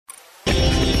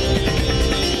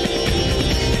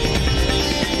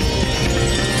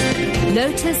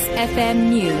Lotus FM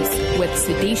News with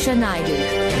SUDISHA Naidu.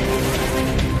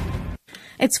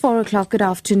 It's 4 o'clock. Good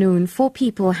afternoon. 4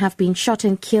 people have been shot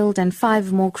and killed and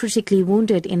 5 more critically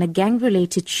wounded in a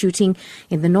gang-related shooting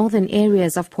in the northern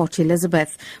areas of Port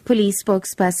Elizabeth. Police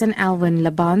spokesperson Alvin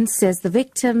Laban says the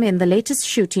victim in the latest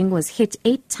shooting was hit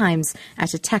 8 times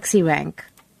at a taxi rank.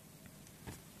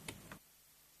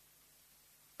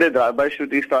 The drive-by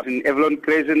shooting started in Avalon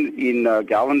Crescent in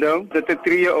Galvandale. The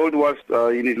 3-year-old was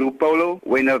in his blue polo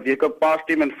when a vehicle passed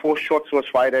him and 4 shots was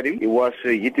fired at him. He was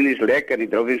hit in his leg and he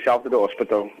drove himself to the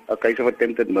hospital. A case of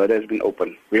attempted murder has been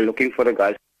opened. We're looking for the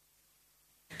guys.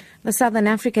 The Southern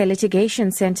Africa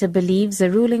Litigation Centre believes a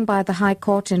ruling by the High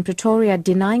Court in Pretoria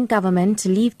denying government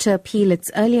leave to appeal its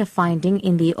earlier finding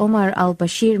in the Omar al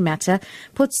Bashir matter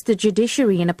puts the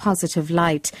judiciary in a positive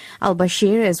light. Al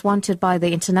Bashir is wanted by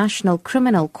the International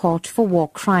Criminal Court for war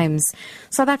crimes.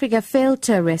 South Africa failed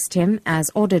to arrest him as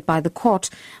ordered by the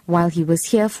court while he was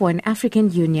here for an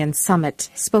African Union summit.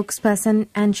 Spokesperson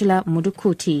Angela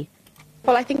Mudukuti.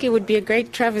 Well, I think it would be a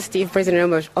great travesty if President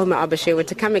Omar al Bashir were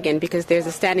to come again, because there's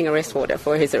a standing arrest order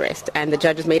for his arrest, and the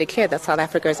judge has made it clear that South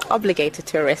Africa is obligated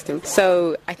to arrest him.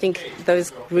 So I think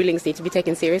those rulings need to be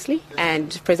taken seriously,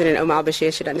 and President Omar al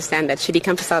Bashir should understand that should he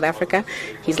come to South Africa,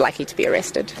 he's likely to be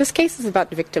arrested. This case is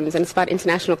about victims, and it's about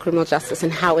international criminal justice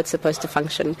and how it's supposed to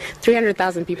function.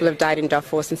 300,000 people have died in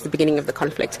Darfur since the beginning of the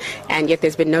conflict, and yet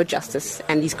there's been no justice,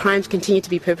 and these crimes continue to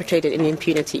be perpetrated in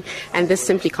impunity, and this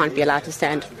simply can't be allowed to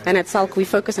stand. And at SALC, we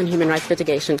focus on human rights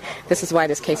litigation. This is why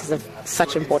this case is of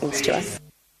such importance to us.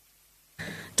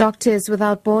 Doctors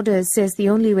Without Borders says the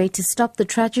only way to stop the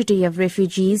tragedy of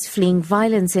refugees fleeing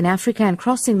violence in Africa and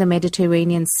crossing the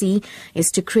Mediterranean Sea is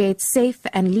to create safe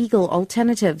and legal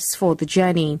alternatives for the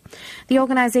journey. The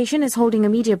organization is holding a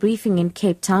media briefing in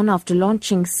Cape Town after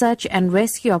launching search and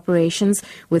rescue operations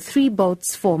with 3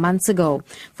 boats 4 months ago.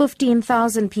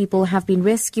 15,000 people have been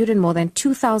rescued and more than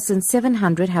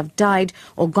 2,700 have died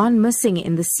or gone missing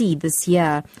in the sea this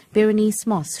year. Berenice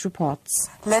Moss reports.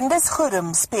 Linda's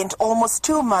Khudum spent almost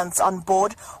 2 months on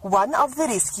board one of the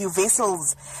rescue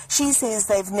vessels. She says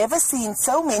they've never seen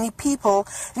so many people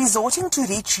resorting to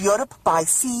reach Europe by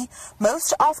sea,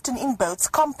 most often in boats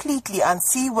completely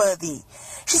unseaworthy.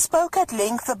 She spoke at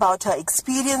length about her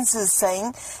experiences,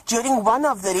 saying during one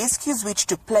of the rescues which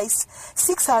took place,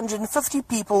 650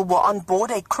 people were on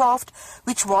board a craft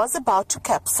which was about to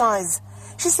capsize.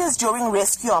 She says during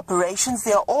rescue operations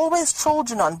there are always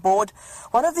children on board,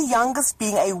 one of the youngest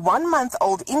being a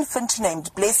 1-month-old infant named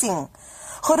Blessing.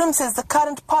 Khudum says the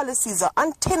current policies are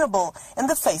untenable in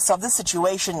the face of the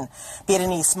situation.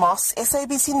 Berenice Moss,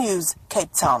 SABC News,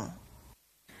 Cape Town.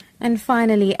 And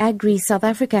finally, AGRI-South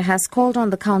Africa has called on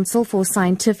the Council for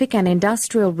Scientific and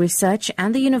Industrial Research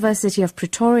and the University of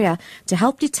Pretoria to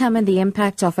help determine the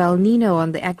impact of El Nino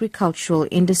on the agricultural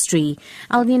industry.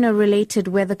 El Nino-related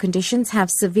weather conditions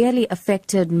have severely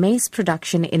affected maize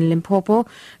production in Limpopo,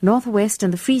 Northwest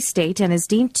and the Free State, and is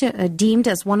deemed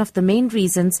as one of the main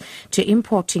reasons to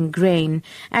importing grain.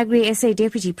 AGRI-SA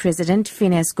Deputy President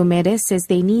Finesse Gumede says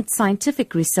they need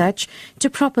scientific research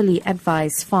to properly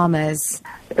advise farmers.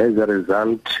 As a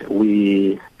result,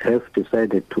 we have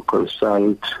decided to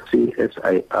consult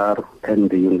CSIR and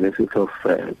the University of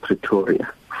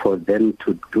Pretoria for them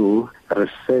to do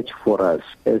research for us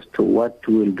as to what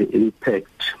will be the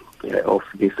impact of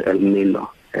this El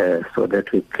Nino, so that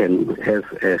we can have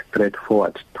a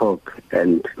straightforward talk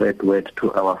and spread word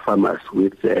to our farmers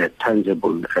with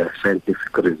tangible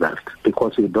scientific results.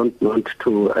 Because we don't want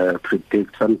to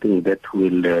predict something that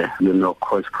will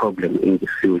cause problem in the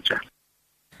future.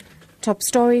 Top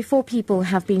story, 4 people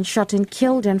have been shot and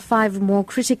killed and 5 more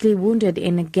critically wounded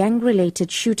in gang-related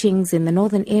shootings in the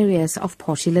northern areas of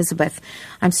Port Elizabeth.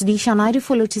 I'm SUDISHA Naidu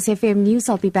for Lotus FM News.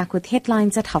 I'll be back with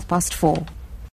headlines at 4:30.